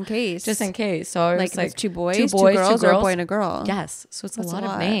 Yeah, so, just in case. So I was like 2 boys, 2 girls, or a boy and a girl. Yes. So it's a lot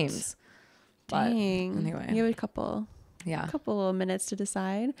of names. Dang. But anyway, you have a couple little minutes to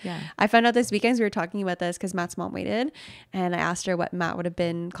decide. Yeah. I found out this weekend we were talking about this because Matt's mom waited, and I asked her what Matt would have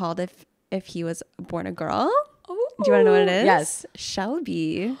been called if he was born a girl. Ooh. Do you want to know what it is? Yes.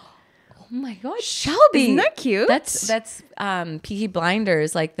 Shelby. Oh my God, Shelby! Isn't that cute? That's Peaky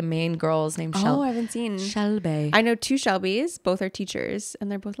Blinders, like the main girl's named Shelby. Oh, I haven't seen Shelby. I know 2 Shelbys. Both are teachers, and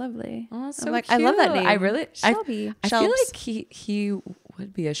they're both lovely. Oh, so I'm like, cute. I love that name. I really Shelby. I feel like he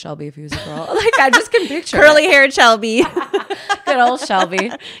would be a Shelby if he was a girl. Like I just can picture curly haired Shelby. Good old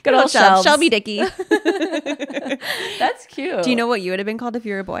Shelby. Good old Shelby Dicky. That's cute. Do you know what you would have been called if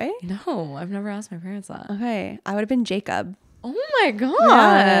you were a boy? No, I've never asked my parents that. Okay, I would have been Jacob. Oh my God.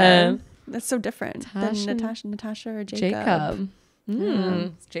 Yeah. That's so different Tash than Natasha or Jacob.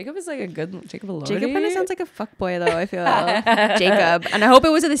 Jacob is like a good Jacob Elordi. Jacob kind of sounds like a fuck boy though, I feel. Jacob. And I hope it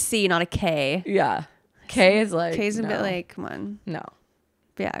was with a C, not a K. Yeah. K is like K's a bit like, come on. No.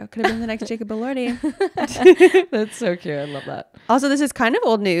 But yeah, it could have been the next Jacob Elordi. That's so cute. I love that. Also, this is kind of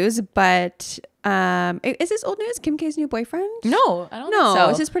old news, but is this old news? Kim K's new boyfriend? No, I don't think so.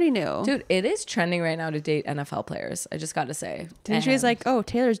 This is pretty new. Dude, it is trending right now to date NFL players. I just got to say. And she was like, oh,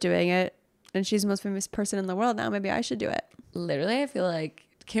 Taylor's doing it. And she's the most famous person in the world now. Maybe I should do it. Literally, I feel like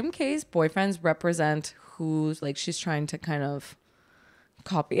Kim K's boyfriends represent who's like she's trying to kind of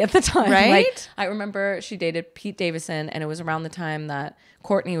copy at the time. Right? Like, I remember she dated Pete Davidson, and it was around the time that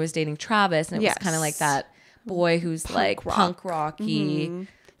Courtney was dating Travis, and it was kind of like that boy who's punk rocky.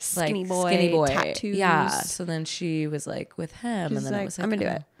 Skinny boy, tattoos. Yeah. So then she was like with him, She's and then like, it was like, I'm gonna do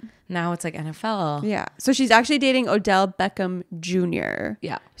it. Now it's like NFL. Yeah. So she's actually dating Odell Beckham Jr.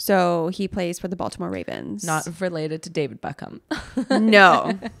 Yeah. So he plays for the Baltimore Ravens. Not related to David Beckham.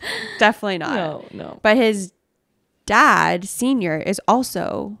 No, definitely not. No. But his dad, senior, is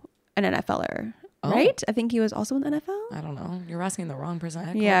also an NFLer. Right? I think he was also in the NFL. I don't know. You're asking the wrong person.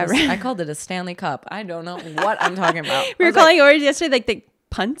 I called it a Stanley Cup. I don't know what I'm talking about. We were calling yours yesterday like the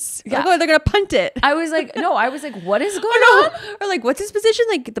punts. Yeah. Like, oh, they're gonna punt it. I was like, what is going on? Or like, what's his position?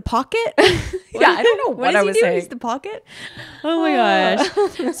 Like the pocket? Yeah, I don't know what I was saying. He's the pocket. Oh my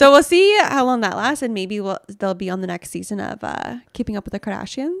gosh. So we'll see how long that lasts, and maybe they'll be on the next season of Keeping Up with the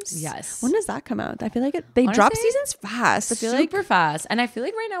Kardashians. Yes. When does that come out? I feel like they drop seasons fast. I feel super fast, and I feel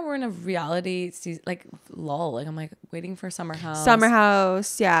like right now we're in a reality like lull. Like I'm like waiting for Summer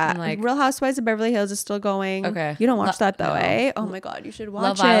House. Yeah. And like Real Housewives of Beverly Hills is still going. Okay. You don't watch that though, eh? Oh my God, you should watch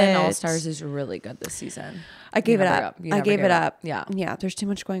Love it. Island All Stars is really good this season. I gave it up. Yeah. Yeah. There's too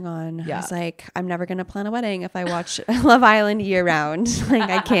much going on. Yeah. I was like, I'm never going to plan a wedding if I watch Love Island year round. Like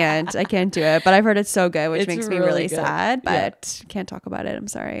I can't do it, but I've heard it's so good, which makes me really sad, but can't talk about it. I'm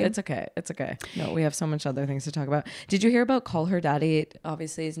sorry. It's okay. No, we have so much other things to talk about. Did you hear about Call Her Daddy? It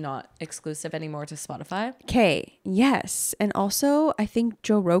obviously is not exclusive anymore to Spotify. Okay. Yes. And also I think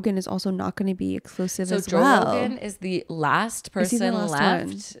Joe Rogan is also not going to be exclusive as Joe well. Rogan is the last person left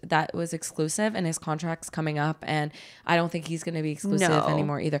that was exclusive, and his contract's coming up, and I don't think he's going to be exclusive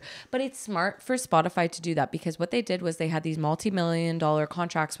anymore either. But it's smart for Spotify to do that, because what they did was they had these multi-million-dollar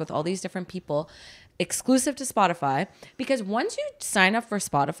contracts with all these different people exclusive to Spotify, because once you sign up for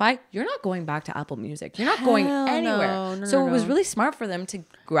Spotify, you're not going back to Apple Music. You're not going anywhere. No, it was really smart for them to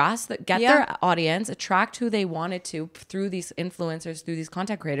grasp get their audience, attract who they wanted to through these influencers, through these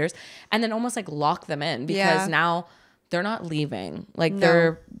content creators, and then almost like lock them in, because now they're not leaving. Like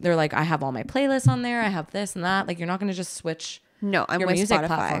they're like, I have all my playlists on there. I have this and that. Like you're not going to just switch. No, I'm your with music Spotify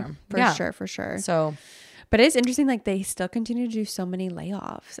platform. for sure. So, But it's interesting, like they still continue to do so many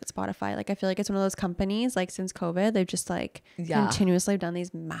layoffs at Spotify. Like I feel like it's one of those companies, like since COVID, they've just like continuously done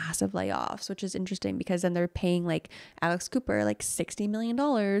these massive layoffs, which is interesting because then they're paying like Alex Cooper like $60 million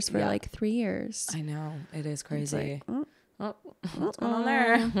for like 3 years. I know, it is crazy. What's going on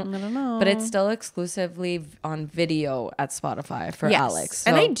there? I don't know. But it's still exclusively on video at Spotify for Alex.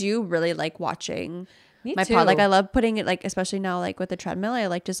 So. And I do really like watching my pod. Like I love putting it, like especially now like with the treadmill, I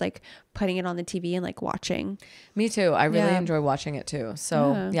like just like putting it on the TV and like watching. Me too. I really enjoy watching it too.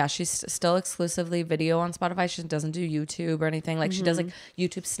 So yeah, she's still exclusively video on Spotify. She doesn't do YouTube or anything. Like she does like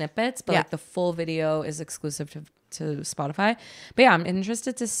YouTube snippets, but like the full video is exclusive to Spotify. But yeah, I'm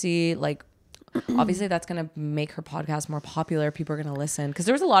interested to see like, obviously that's going to make her podcast more popular. People are going to listen because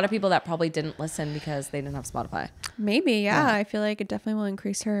there was a lot of people that probably didn't listen because they didn't have Spotify. Maybe. Yeah. I feel like it definitely will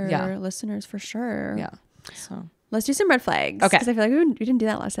increase her listeners for sure. Yeah. So let's do some red flags. Okay. Because I feel like we didn't do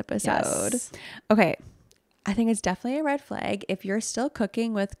that last episode. Yes. Okay. I think it's definitely a red flag if you're still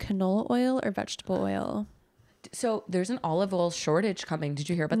cooking with canola oil or vegetable oil. So there's an olive oil shortage coming. Did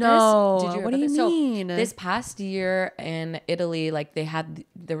you hear about this? No. Did you hear what do you mean? So this past year in Italy, like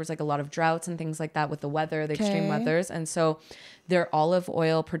there was like a lot of droughts and things like that with the weather, the extreme weathers. And so their olive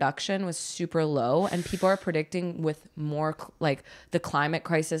oil production was super low, and people are predicting with more like the climate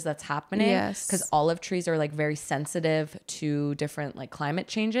crisis that's happening. Yes. Because olive trees are like very sensitive to different like climate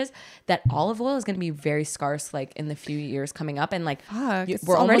changes, that olive oil is going to be very scarce like in the few years coming up. And like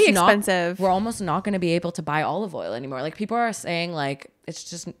we're already expensive. We're almost not going to be able to buy olive oil anymore. Like people are saying like it's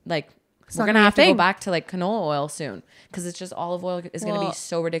just like we're gonna have to go back to like canola oil soon because it's just olive oil is gonna be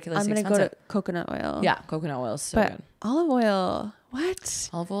so ridiculously expensive. I'm gonna go to coconut oil. Yeah, coconut oil is so good. Olive oil, what?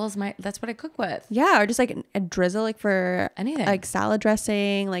 Olive oil is that's what I cook with. Yeah, or just like a drizzle like for anything, like salad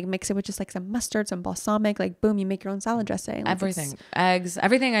dressing. Like mix it with just like some mustard, some balsamic. Like boom, you make your own salad dressing. Like everything, eggs,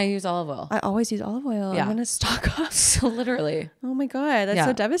 everything. I use olive oil. I always use olive oil. Yeah. I'm gonna stock up. So literally. Oh my god, that's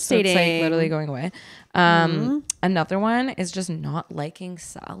so devastating. So it's like literally going away. Another one is just not liking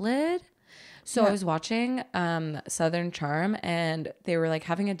salad. So I was watching Southern Charm, and they were like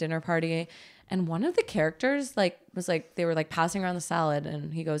having a dinner party, and one of the characters like was like they were like passing around the salad,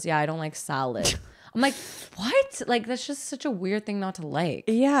 and he goes, "Yeah, I don't like salad." I'm like, "What?" Like that's just such a weird thing not to like.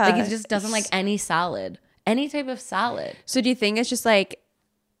 Yeah, like he just doesn't like any salad, any type of salad. So do you think it's just like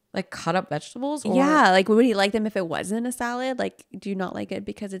cut up vegetables? Or? Yeah, like would you like them if it wasn't a salad? Like, do you not like it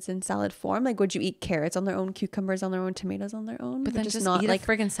because it's in salad form? Like, would you eat carrots on their own, cucumbers on their own, tomatoes on their own? But then just not eat like a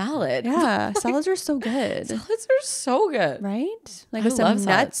friggin' salad. Yeah, salads are so good. Salads are so good, right? Like with some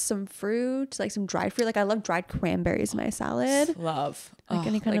nuts, some fruit, like some dried fruit. Like I love dried cranberries in my salad. Love like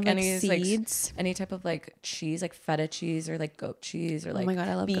any kind of like seeds, like, any type of like cheese, like feta cheese or like goat cheese or like. Oh my god,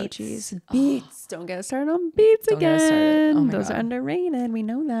 I love beets. Goat cheese. Beets. Don't get us started on beets again. Oh my Those are underrated. We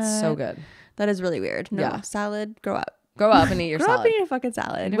know that. So good. That is really weird. No, salad. Grow up. Grow up and eat your salad. Grow up and eat a fucking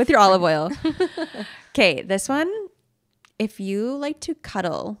salad with your olive oil. Okay, this one. If you like to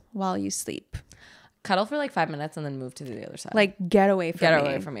cuddle while you sleep, cuddle for like 5 minutes and then move to the other side. Like get away from me. Get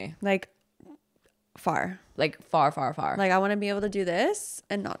away from me. Like far. Like far, far, far. Like I want to be able to do this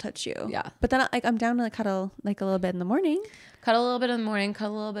and not touch you. Yeah. But then like I'm down to like cuddle like a little bit in the morning. Cuddle a little bit in the morning,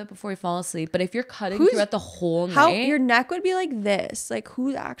 cuddle a little bit before you fall asleep. But if you're cutting throughout the whole night, how your neck would be like this. Like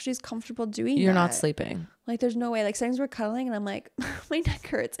who actually is comfortable doing You're that? not sleeping. Like there's no way. Like sometimes we're cuddling and I'm like, my neck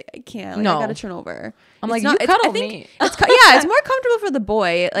hurts. Like I can't. Like, I gotta turn over. I'm like, you cuddle me. It's more comfortable for the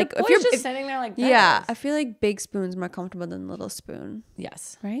boy. Like if you're just sitting there like that. Yeah, I feel like big spoon's more comfortable than little spoon.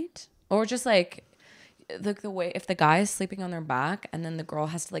 Yes. Right? Or just like the way if the guy is sleeping on their back and then the girl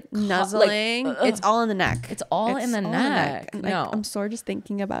has to like nuzzling, it's all in the neck. It's all in the neck. And, no, like, I'm sore just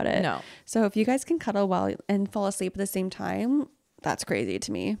thinking about it. No. So if you guys can cuddle while and fall asleep at the same time, that's crazy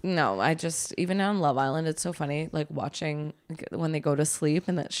to me. No, I just even on Love Island, it's so funny like watching when they go to sleep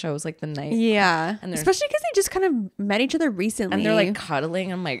and that shows like the night. Yeah, and especially because they just kind of met each other recently and they're like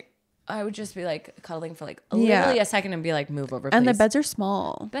cuddling. I'm like. I would just be like cuddling for like literally a second and be like, move over, please. And the beds are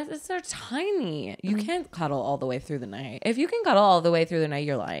small. Beds are tiny. You can't cuddle all the way through the night. If you can cuddle all the way through the night,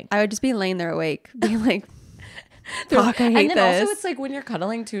 you're lying. I would just be laying there awake, being like, fuck, I hate and then this. Also, it's like when you're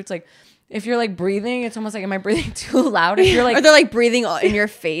cuddling too, it's like, if you're like breathing, it's almost like, am I breathing too loud? If you're like, or they're like breathing in your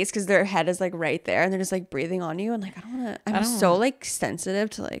face because their head is like right there and they're just like breathing on you. And like, I don't want to, I'm so like sensitive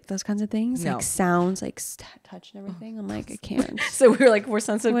to like those kinds of things, like sounds, like touch and everything. I'm like, I can't. So we're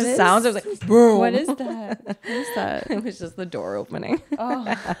sensitive to sounds. I was like, boom. What is that? What is that? It was just the door opening. Oh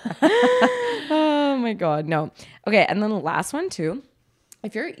my God. No. Okay. And then the last one too,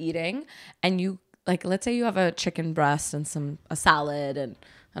 if you're eating and you like, let's say you have a chicken breast and a salad and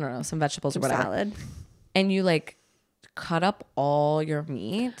I don't know, some vegetables or whatever. Salad. And you like cut up all your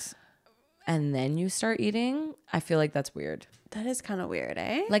meat. and then you start eating, I feel like that's weird. That is kind of weird,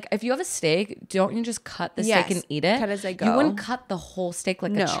 eh? Like if you have a steak, don't you just cut the steak and eat it? Cut as I go. You wouldn't cut the whole steak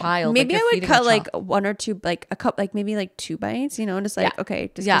like a child. Maybe like I would cut like one or two, like a cup, like maybe like 2 bites, you know, just like, okay,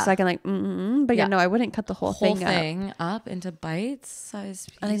 just so I can like, but no, I wouldn't cut the whole thing up into bites size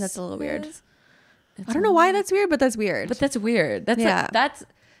pieces. I think that's a little weird. I don't know why that's weird, but that's weird. That's weird.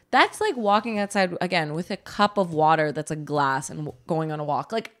 That's like walking outside again with a cup of water that's a glass and going on a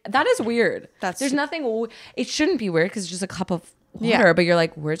walk. Like that is weird. There's nothing. It shouldn't be weird because it's just a cup of water. But you're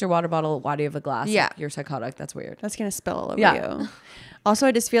like, where's your water bottle? Why do you have a glass? Yeah, like, you're psychotic. That's weird. That's gonna spill all over you. Also,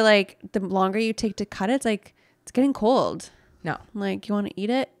 I just feel like the longer you take to cut it, it's like it's getting cold. No, like you want to eat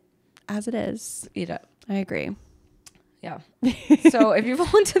it as it is. Eat it. I agree. Yeah. So if you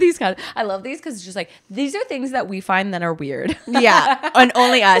fall into these kind of, I love these because it's just like, these are things that we find that are weird. Yeah. And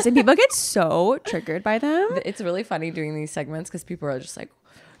only us. And people get so triggered by them. It's really funny doing these segments because people are just like,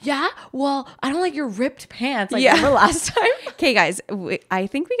 yeah, well, I don't like your ripped pants. Like remember last time? Okay, guys, I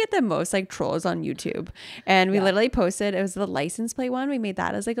think we get the most like trolls on YouTube. And we literally posted, it was the license plate one. We made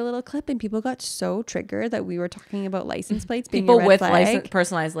that as like a little clip and people got so triggered that we were talking about license plates being people a red with flag.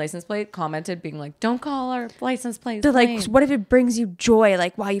 Personalized license plate commented being like, don't call our license plate. They're like, what if it brings you joy?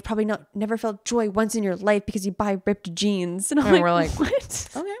 Like, wow, you probably never felt joy once in your life because you buy ripped jeans. And we're like, what?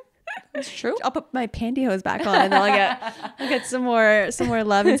 Okay. That's true. I'll put my pantyhose back on and then I'll get some more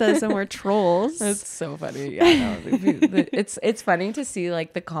love instead of some more trolls. That's so funny. Yeah, no, it's funny to see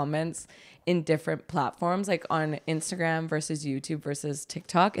like the comments in different platforms, like on Instagram versus YouTube versus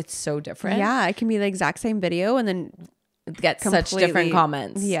TikTok. It's so different. Yeah, it can be the exact same video and then get such different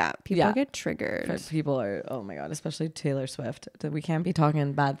comments. Yeah, people get triggered. But people are, oh my god, especially Taylor Swift. We can't be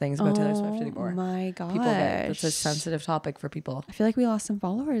talking bad things about Taylor Swift anymore. Oh my god, it's a sensitive topic for people. I feel like we lost some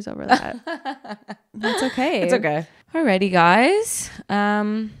followers over that. That's okay. It's okay. Alrighty, guys.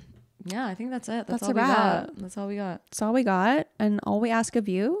 Yeah, I think that's it. That's all we got. That's all we got. That's all we got. And all we ask of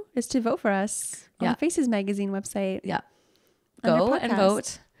you is to vote for us on the Faces Magazine website. Yeah. Go and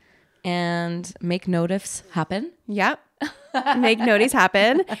vote and make Notifs happen. Yep. Make Notis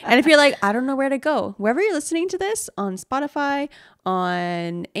happen. And if you're like, I don't know where to go, wherever you're listening to this, on Spotify,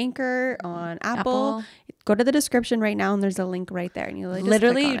 on Anchor, on Apple, go to the description right now and there's a link right there. And you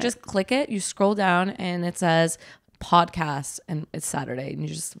literally just click it, you scroll down and it says podcast and it's Saturday and you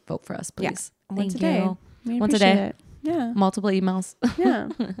just vote for us, please. Yeah. Once a day. Once a day. It. Yeah. Multiple emails. Yeah.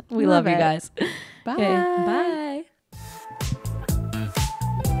 we love you guys. Bye. Okay. Bye.